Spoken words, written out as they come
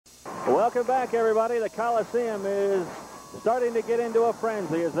Welcome back, everybody. The Coliseum is starting to get into a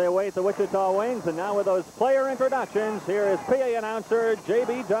frenzy as they await the Wichita Wings. And now with those player introductions, here is PA announcer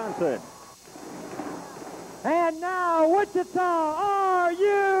J.B. Johnson. And now, Wichita, are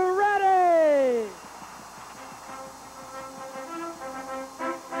you ready?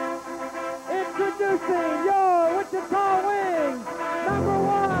 Introducing your Wichita Wings, number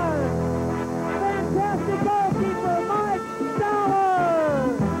 1, fantastic goalkeeper Mike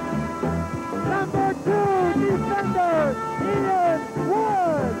Stowers. Number 2, defender Ian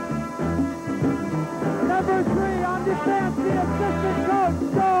Wood. Number 3 on defense, the assistant coach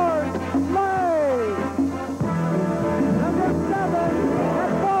George Lay. Number 7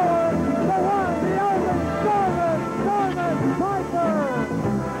 at forward, the one, the only Norman Piper.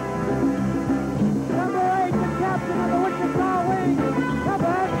 Number 8, the captain of the Wichita Wings,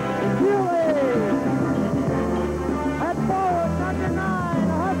 Kevin Hewley. At forward, number 9,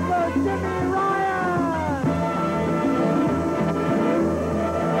 the hustler Jimmy Ryan.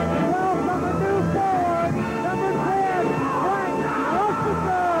 Welcome a new forward, number 10, Frank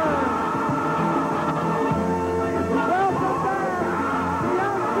Washington. Welcome back, the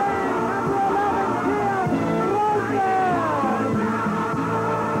young thing, number 11, Tim Rosen.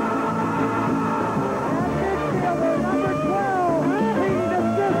 And midfielder, number 12, leading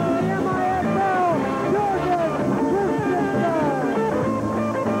assist in the MISL, Jordan Christensen.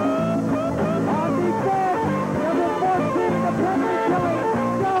 On defense, number 14, the Premier League,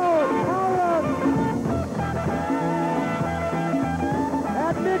 Joe Howard.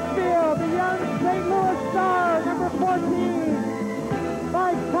 At midfield, the young St. Louis star, number 14,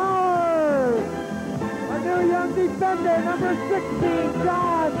 Mike Powers. A new young defender, number 16,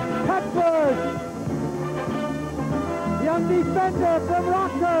 John Cutbush. Young defender from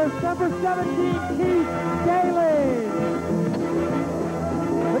Rockhurst, number 17, Keith Daly.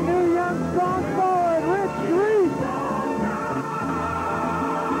 The new young strong forward, Rich Reese.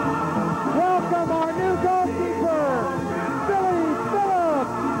 Welcome our new goalkeeper, Billy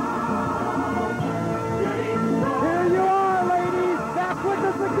Phillips. Here you are, ladies, back with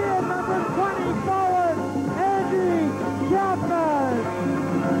us again, number 20 forward, Andy Chapman.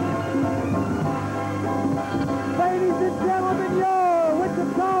 Ladies and gentlemen, your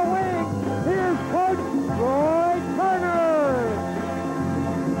Wichita Wings, here's Coach Roy Turner.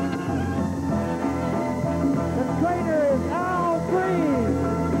 The trainer is Al Green.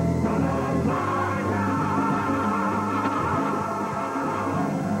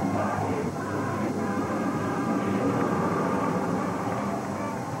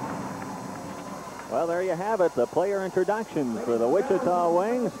 Well, there you have it, the player introductions for the Wichita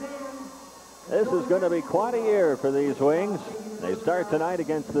Wings. This is going to be quite a year for these Wings. They start tonight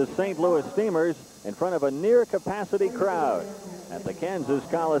against the St. Louis Steamers in front of a near-capacity crowd at the Kansas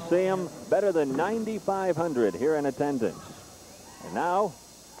Coliseum, better than 9,500 here in attendance. And now,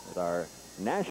 with our national